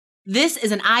This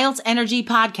is an IELTS Energy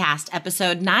Podcast,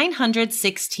 episode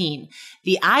 916.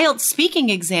 The IELTS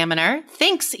Speaking Examiner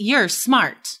thinks you're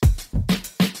smart.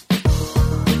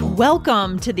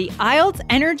 Welcome to the IELTS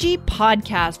Energy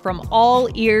Podcast from All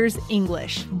Ears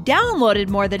English, downloaded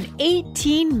more than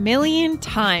 18 million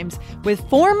times with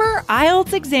former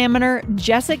IELTS examiner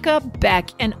Jessica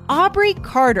Beck and Aubrey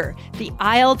Carter, the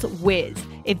IELTS whiz.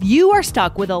 If you are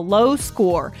stuck with a low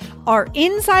score, our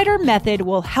insider method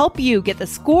will help you get the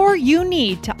score you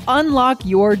need to unlock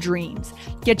your dreams.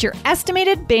 Get your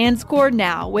estimated band score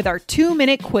now with our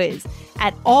 2-minute quiz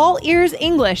at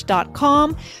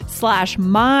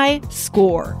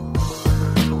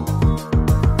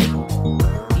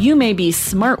allearsenglish.com/myscore. You may be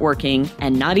smart working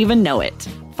and not even know it.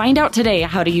 Find out today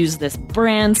how to use this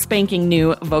brand spanking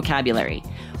new vocabulary.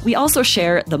 We also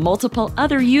share the multiple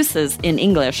other uses in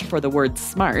English for the word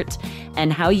smart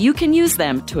and how you can use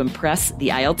them to impress the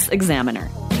IELTS examiner.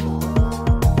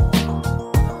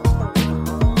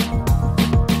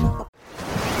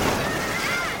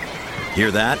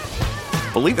 Hear that?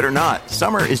 Believe it or not,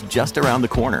 summer is just around the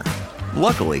corner.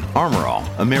 Luckily, Armor All,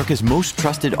 America's most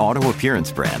trusted auto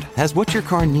appearance brand, has what your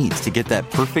car needs to get that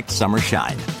perfect summer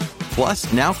shine.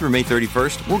 Plus, now through May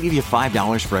 31st, we'll give you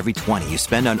 $5 for every $20 you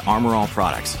spend on Armor All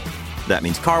products. That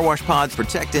means car wash pods,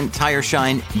 protectant, tire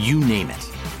shine, you name it.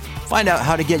 Find out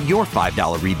how to get your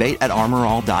 $5 rebate at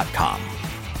armorall.com.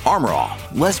 Armor All,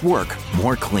 less work,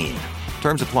 more clean.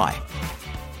 Terms apply.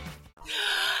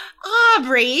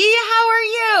 Aubrey, how are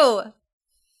you?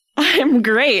 I'm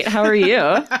great. How are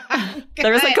you?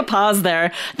 There was like a pause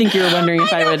there. I think you were wondering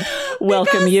if I would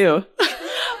welcome you.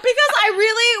 Because I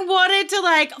really wanted to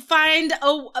find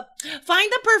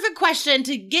the perfect question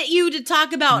to get you to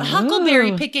talk about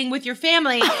huckleberry picking with your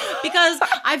family, because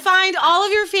I find all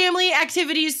of your family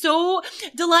activities so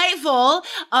delightful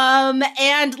and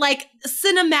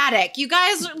cinematic. You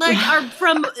guys are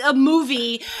from a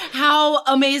movie, how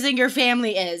amazing your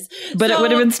family is. But it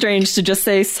would have been strange to just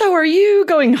say, so are you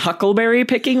going huckleberry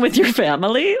picking with your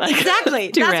family? Exactly.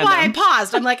 That's random. Why I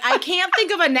paused. I'm like, I can't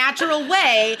think of a natural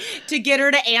way to get her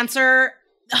to answer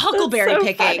huckleberry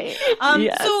picking.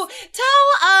 Yes. So tell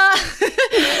our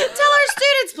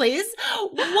students, please,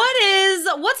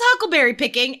 what's huckleberry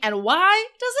picking and why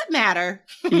does it matter?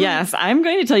 Yes, I'm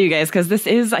going to tell you guys because this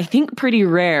is, I think, pretty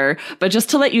rare. But just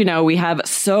to let you know, we have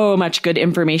so much good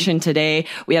information today.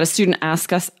 We had a student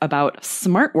ask us about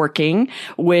smart working,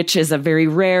 which is a very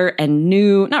rare and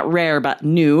new, not rare, but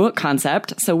new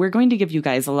concept. So we're going to give you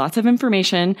guys lots of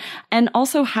information and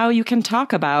also how you can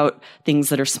talk about things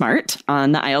that are smart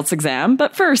on the IELTS exam.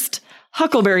 But first,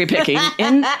 huckleberry picking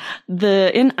in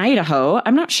Idaho.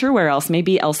 I'm not sure where else,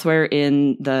 maybe elsewhere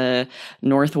in the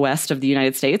northwest of the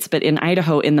United States, but in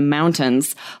Idaho, in the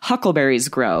mountains, huckleberries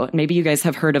grow. Maybe you guys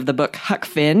have heard of the book Huck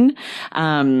Finn,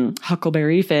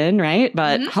 Huckleberry Finn, right?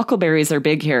 But huckleberries are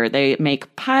big here. They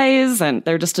make pies and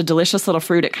they're just a delicious little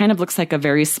fruit. It kind of looks like a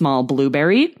very small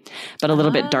blueberry, but a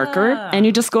little bit darker. And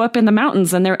you just go up in the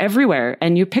mountains and they're everywhere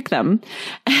and you pick them.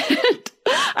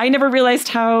 I never realized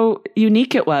how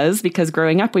unique it was because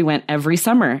growing up, we went every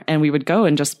summer and we would go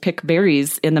and just pick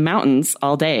berries in the mountains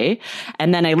all day.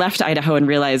 And then I left Idaho and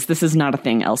realized this is not a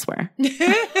thing elsewhere.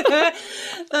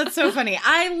 That's so funny.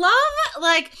 I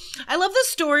love the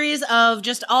stories of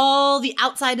just all the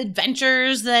outside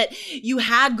adventures that you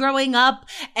had growing up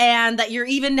and that you're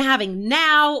even having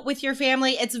now with your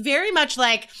family. It's very much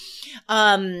like,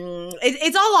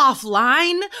 it's all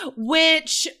offline,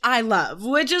 which I love,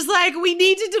 which is we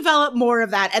need to develop more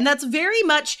of that. And that's very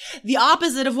much the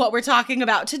opposite of what we're talking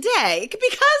about today,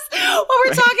 because what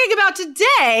we're talking about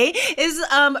today is,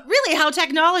 really how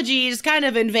technology is kind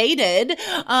of invaded,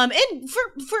 and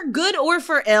for good or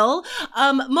for ill,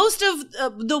 most of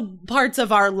the parts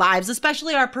of our lives,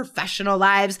 especially our professional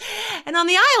lives. And on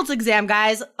the IELTS exam,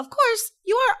 guys, of course,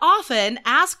 you are often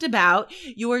asked about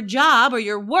your job or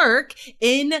your work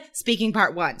in Speaking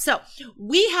Part 1. So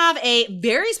we have a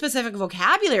very specific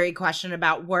vocabulary question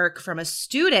about work from a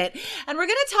student, and we're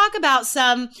going to talk about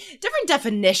some different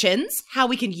definitions, how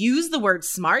we can use the word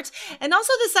smart, and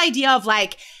also this idea of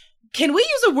can we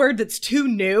use a word that's too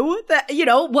new? That,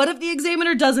 what if the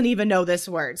examiner doesn't even know this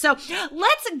word? So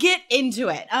let's get into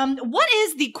it. What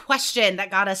is the question that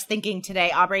got us thinking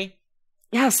today, Aubrey?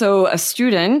 Yeah, so a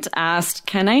student asked,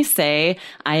 can I say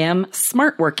I am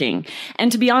smart working? And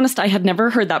to be honest, I had never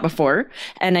heard that before.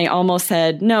 And I almost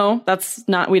said, no,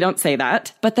 we don't say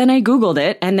that. But then I Googled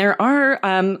it and there are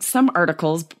some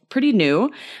articles pretty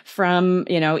new from,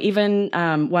 even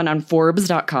one on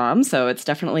Forbes.com. So it's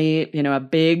definitely, a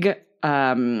big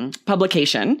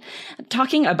publication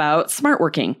talking about smart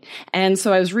working. And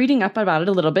so I was reading up about it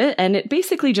a little bit, and it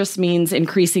basically just means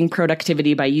increasing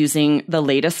productivity by using the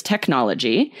latest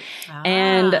technology.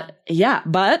 And yeah,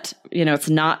 but it's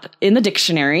not in the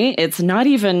dictionary. It's not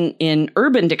even in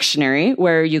Urban Dictionary,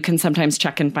 where you can sometimes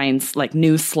check and find like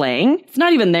new slang. It's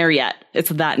not even there yet. It's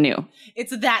that new.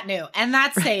 It's that new. And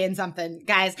that's saying something,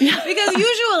 guys. Because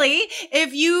usually,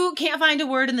 if you can't find a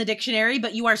word in the dictionary,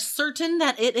 but you are certain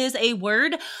that it is a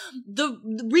word, the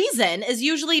reason is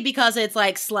usually because it's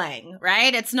like slang,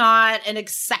 right? It's not an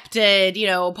accepted,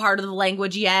 part of the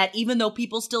language yet, even though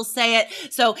people still say it.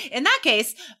 So in that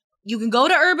case, you can go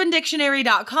to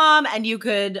urbandictionary.com and you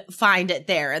could find it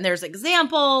there. And there's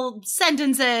example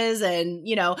sentences and,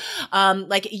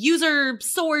 like user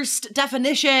sourced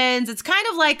definitions. It's kind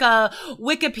of like a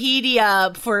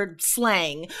Wikipedia for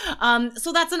slang.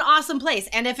 So that's an awesome place.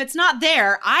 And if it's not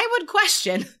there, I would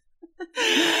question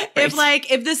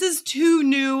if this is too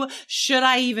new, should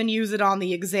I even use it on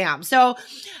the exam? So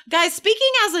guys,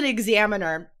 speaking as an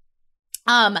examiner,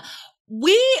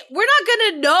 we're not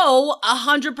going to know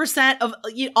 100% of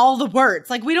all the words.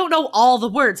 Like, we don't know all the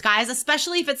words, guys,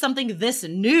 especially if it's something this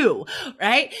new,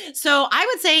 right? So I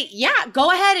would say, yeah, go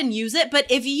ahead and use it.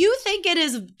 But if you think it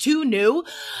is too new,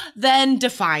 then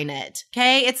define it.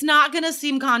 Okay. It's not going to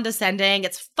seem condescending.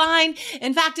 It's fine.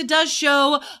 In fact, it does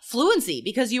show fluency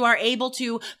because you are able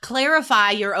to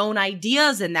clarify your own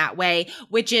ideas in that way,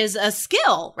 which is a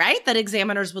skill, right? That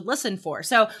examiners would listen for.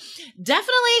 So definitely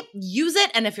else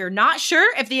it. And if you're not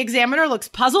sure, if the examiner looks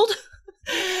puzzled,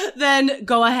 then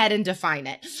go ahead and define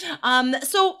it.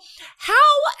 So how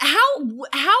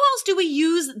else do we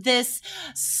use this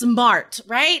smart,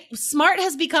 right? Smart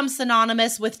has become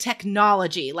synonymous with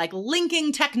technology, like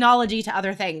linking technology to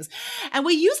other things. And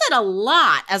we use it a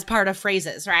lot as part of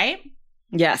phrases, right?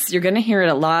 Yes, you're going to hear it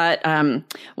a lot.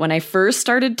 When I first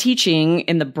started teaching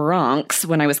in the Bronx,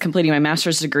 when I was completing my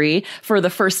master's degree, for the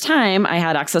first time, I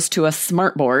had access to a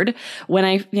smartboard. When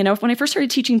I first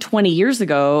started teaching 20 years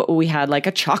ago, we had like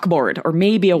a chalkboard or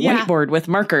maybe a whiteboard with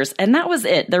markers. And that was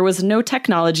it. There was no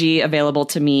technology available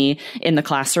to me in the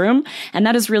classroom. And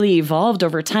that has really evolved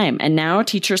over time. And now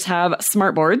teachers have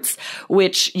smartboards,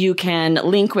 which you can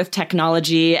link with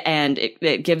technology, and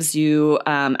it gives you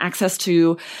access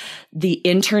to the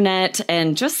internet,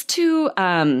 and just to,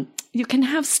 you can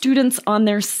have students on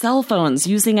their cell phones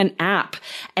using an app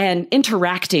and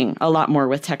interacting a lot more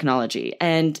with technology.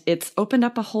 And it's opened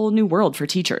up a whole new world for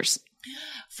teachers.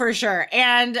 For sure.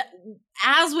 And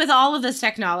as with all of this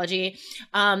technology,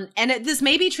 this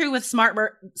may be true with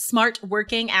smart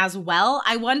working as well.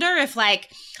 I wonder if,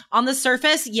 like, on the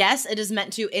surface, yes, it is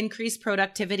meant to increase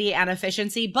productivity and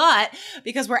efficiency, but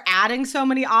because we're adding so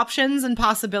many options and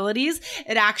possibilities,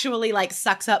 it actually like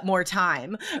sucks up more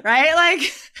time, right?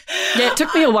 Like, yeah, it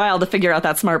took me a while to figure out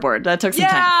that smartboard. That took some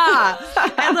time.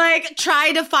 And like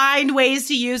try to find ways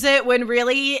to use it when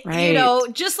really,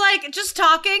 just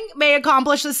talking may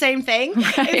accomplish the same thing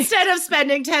instead of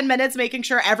spending 10 minutes making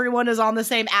sure everyone is on the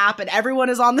same app and everyone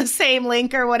is on the same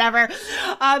link or whatever. So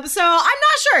I'm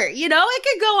not sure, it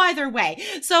could go either way.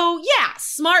 So yeah,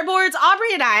 smartboards.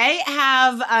 Aubrey and I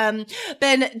have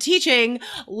been teaching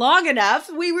long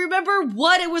enough. We remember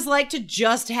what it was like to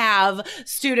just have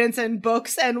students and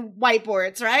books and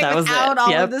whiteboards, right? Without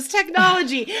all of this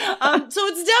technology. So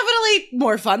it's definitely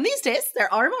more fun these days.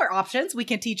 There are more options. We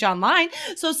can teach online.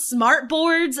 So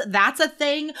smartboards, that's a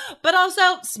thing, but also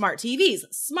smart TVs,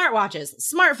 smartwatches,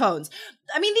 smartphones.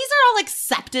 I mean, these are all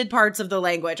accepted parts of the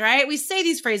language, right? We say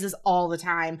these phrases all the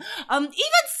time. Even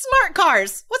smart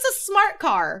cars. What's a smart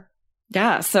car?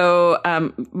 Yeah. So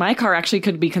my car actually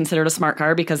could be considered a smart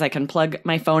car because I can plug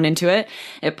my phone into it.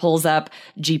 It pulls up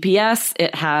GPS.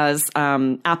 It has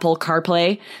Apple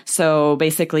CarPlay. So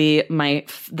basically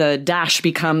the dash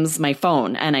becomes my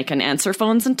phone, and I can answer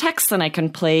phones and texts, and I can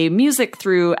play music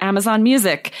through Amazon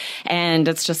Music. And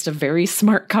it's just a very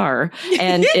smart car.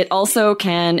 And it also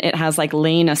it has like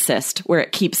lane assist where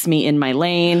it keeps me in my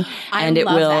lane.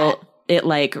 It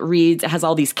like reads, it has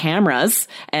all these cameras,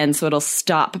 and so it'll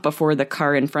stop before the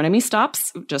car in front of me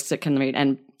stops. Just it can read.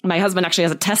 And my husband actually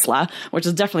has a Tesla, which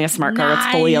is definitely a smart car. It's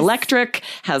fully electric,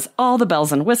 has all the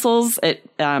bells and whistles. It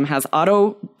has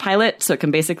autopilot, so it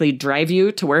can basically drive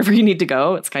you to wherever you need to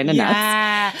go. It's kind of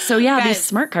nuts. So yeah, these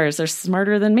smart cars are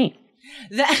smarter than me.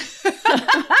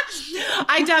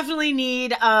 I definitely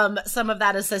need some of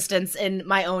that assistance in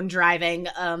my own driving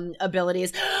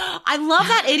abilities. I love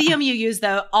that idiom you use,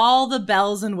 though, all the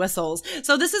bells and whistles.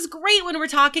 So this is great when we're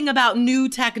talking about new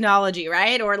technology,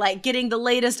 right? Or like getting the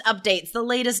latest updates, the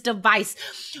latest device.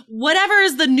 Whatever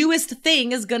is the newest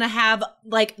thing is going to have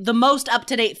like the most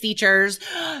up-to-date features,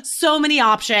 so many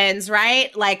options,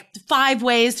 right? Like 5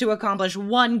 ways to accomplish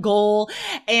one goal.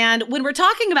 And when we're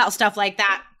talking about stuff like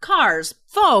that, cars,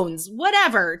 phones,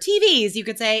 whatever, TVs, you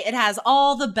could say it has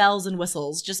all the bells and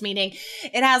whistles, just meaning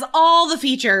it has all the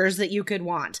features that you could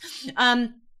want.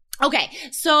 Okay,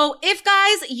 so if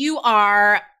guys, you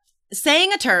are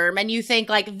saying a term and you think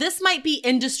like this might be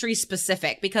industry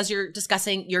specific because you're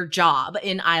discussing your job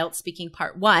in IELTS Speaking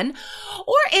Part 1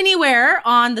 or anywhere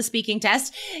on the speaking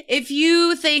test, if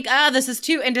you think, this is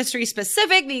too industry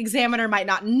specific, the examiner might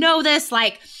not know this,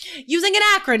 like using an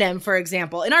acronym, for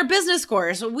example. In our business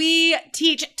course, we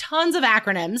teach tons of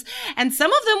acronyms and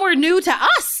some of them were new to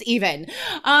us even.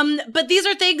 But these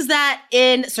are things that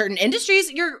in certain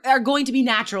industries are going to be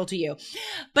natural to you.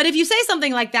 But if you say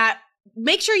something like that,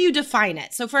 make sure you define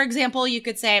it. So for example, you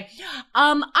could say,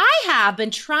 I have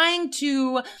been trying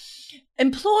to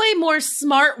employ more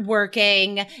smart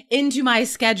working into my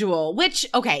schedule, which,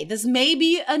 okay, this may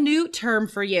be a new term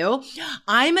for you.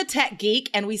 I'm a tech geek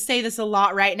and we say this a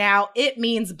lot right now. It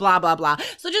means blah, blah, blah.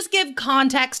 So just give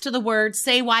context to the word,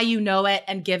 say why you know it,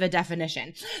 and give a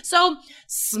definition. So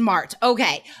smart.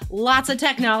 Okay. Lots of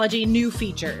technology, new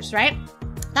features, right?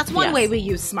 That's one way we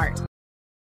use smart.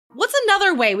 What's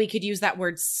another way we could use that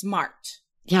word smart?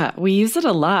 Yeah, we use it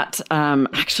a lot,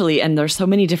 actually, and there's so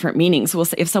many different meanings. We'll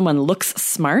say if someone looks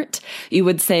smart, you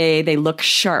would say they look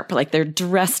sharp, like they're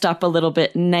dressed up a little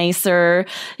bit nicer.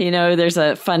 You know, there's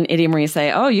a fun idiom where you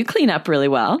say, oh, you clean up really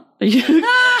well. You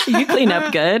clean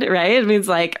up good, right? It means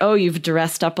like, oh, you've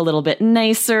dressed up a little bit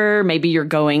nicer. Maybe you're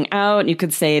going out. You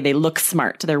could say they look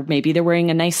smart. Maybe they're wearing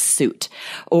a nice suit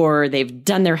or they've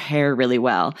done their hair really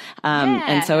well.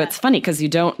 And so it's funny because you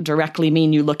don't directly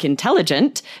mean you look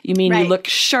intelligent. You mean you look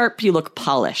sharp, you look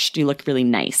polished, you look really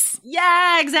nice.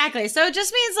 Yeah, exactly. So it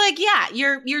just means like,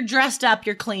 yeah, you're dressed up,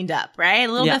 you're cleaned up, right?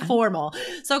 A little bit formal.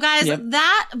 So guys,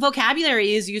 that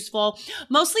vocabulary is useful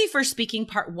mostly for Speaking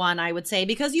Part 1, I would say,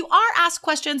 because you are asked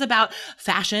questions about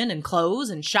fashion and clothes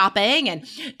and shopping and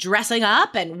dressing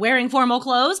up and wearing formal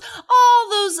clothes. All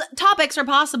those topics are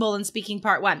possible in Speaking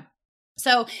Part 1.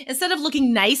 So instead of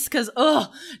looking nice, because,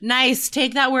 nice,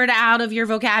 take that word out of your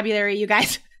vocabulary, you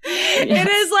guys. Yes. It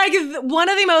is like one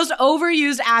of the most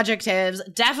overused adjectives,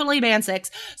 definitely band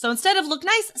 6. So instead of look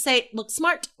nice, say look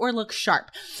smart or look sharp.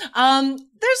 There's another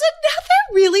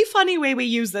really funny way we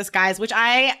use this, guys, which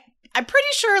I'm pretty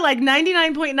sure like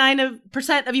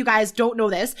 99.9% of you guys don't know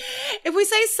this. If we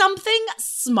say something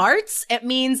smarts, it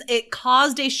means it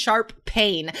caused a sharp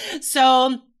pain.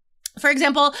 So for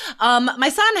example, my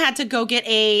son had to go get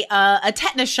a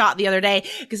tetanus shot the other day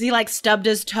because he like stubbed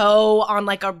his toe on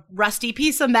like a rusty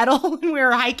piece of metal when we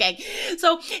were hiking.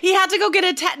 So he had to go get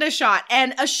a tetanus shot,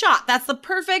 and a shot, that's the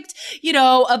perfect,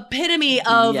 epitome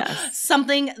of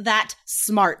something that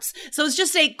smarts. So it's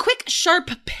just a quick,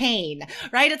 sharp pain,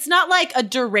 right? It's not like a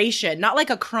duration, not like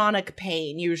a chronic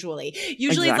pain usually.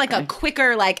 Usually It's like a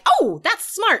quicker, like, oh, that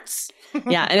smarts.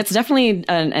 Yeah, and it's definitely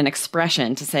an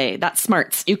expression to say that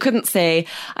smarts. You couldn't say,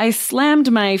 I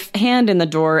slammed my hand in the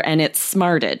door and it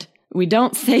smarted. We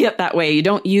don't say it that way. You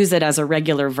don't use it as a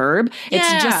regular verb.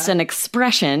 It's just an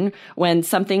expression when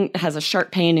something has a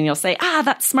sharp pain and you'll say,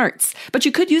 that smarts. But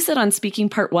you could use it on Speaking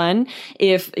Part 1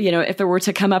 if there were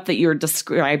to come up that you're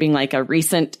describing like a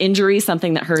recent injury,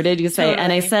 something that hurted, you say,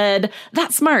 and I said,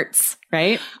 that smarts.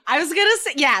 Right? I was going to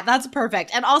say, yeah, that's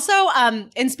perfect. And also,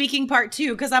 in Speaking Part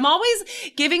 2, because I'm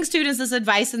always giving students this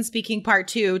advice in Speaking Part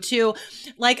 2 to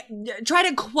like try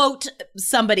to quote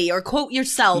somebody or quote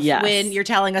yourself when you're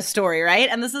telling a story, right?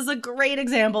 And this is a great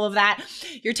example of that.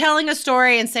 You're telling a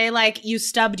story and say like you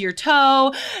stubbed your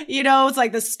toe, it's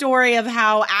like the story of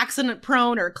how accident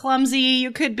prone or clumsy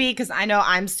you could be, because I know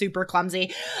I'm super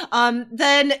clumsy.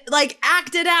 Then like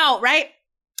act it out, right?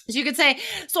 So you could say,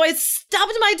 so I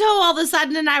stubbed my toe all of a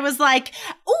sudden and I was like,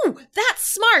 ooh, that's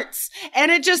smarts.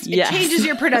 And it just it changes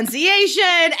your pronunciation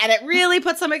and it really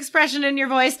puts some expression in your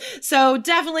voice. So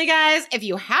definitely, guys, if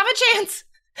you have a chance,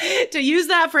 To use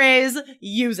that phrase,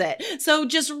 use it. So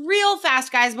just real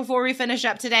fast, guys, before we finish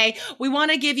up today, we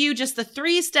want to give you just the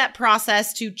 3-step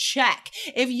process to check.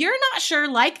 If you're not sure,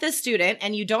 like this student,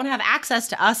 and you don't have access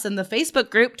to us in the Facebook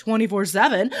group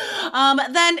 24/7,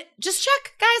 then just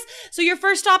check, guys. So your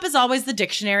first stop is always the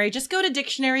dictionary. Just go to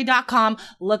dictionary.com,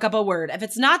 look up a word. If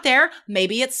it's not there,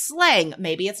 maybe it's slang.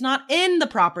 Maybe it's not in the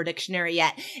proper dictionary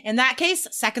yet. In that case,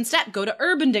 second step, go to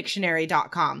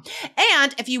urbandictionary.com.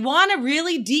 And if you want to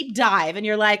really deep dive and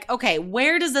you're like, okay,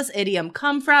 where does this idiom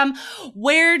come from?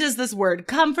 Where does this word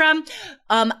come from?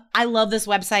 I love this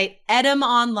website,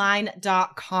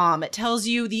 edymonline.com. It tells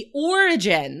you the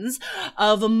origins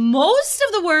of most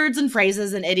of the words and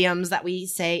phrases and idioms that we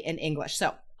say in English.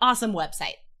 So awesome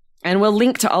website. And we'll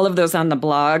link to all of those on the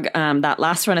blog. That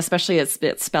last one, especially, it's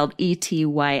spelled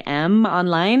ETYM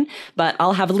online, but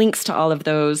I'll have links to all of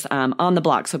those on the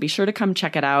blog. So be sure to come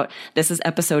check it out. This is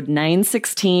episode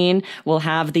 916. We'll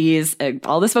have these,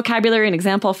 all this vocabulary and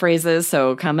example phrases.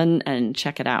 So come and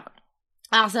check it out.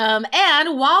 Awesome.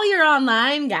 And while you're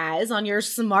online, guys, on your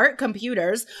smart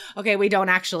computers, okay, we don't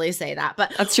actually say that,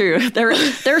 but that's true.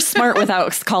 They're smart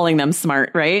without calling them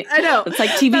smart, right? I know. It's like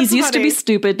TVs used to be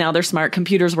stupid. Now they're smart.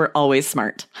 Computers were always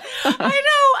smart. I know.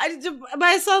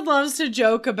 My son loves to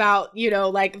joke about,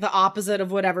 like the opposite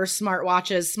of whatever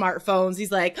smartwatches, smartphones.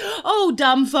 He's like, oh,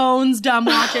 dumb phones, dumb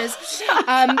watches. So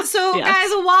yes. Guys,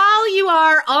 while you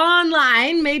are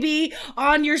online, maybe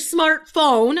on your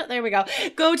smartphone, there we go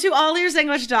to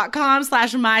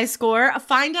allearsenglish.com/myscore.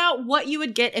 Find out what you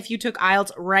would get if you took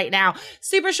IELTS right now.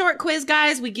 Super short quiz,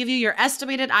 guys. We give you your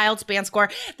estimated IELTS band score.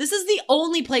 This is the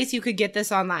only place you could get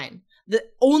this online. The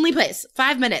only place,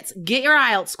 5 minutes, get your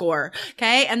IELTS score,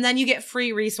 okay? And then you get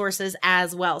free resources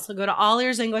as well. So go to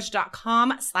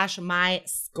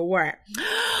allearsenglish.com/myscore.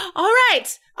 All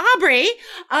right, Aubrey,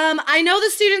 I know the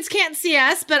students can't see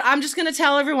us, but I'm just going to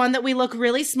tell everyone that we look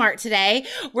really smart today.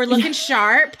 We're looking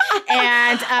sharp.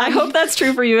 And I hope that's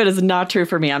true for you. It is not true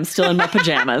for me. I'm still in my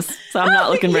pajamas, so I'm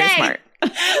not looking very smart.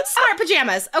 Smart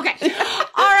pajamas. Okay. All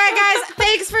right, guys.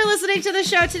 Thanks for listening to the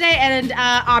show today. And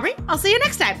Aubrey, I'll see you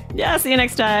next time. Yeah, see you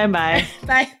next time. Bye.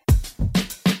 Bye.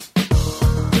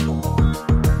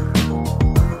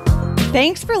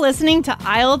 Thanks for listening to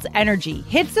IELTS Energy.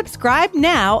 Hit subscribe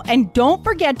now and don't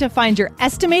forget to find your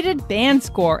estimated band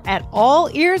score at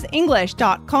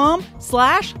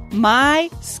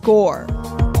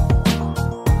allearsenglish.com/myscore.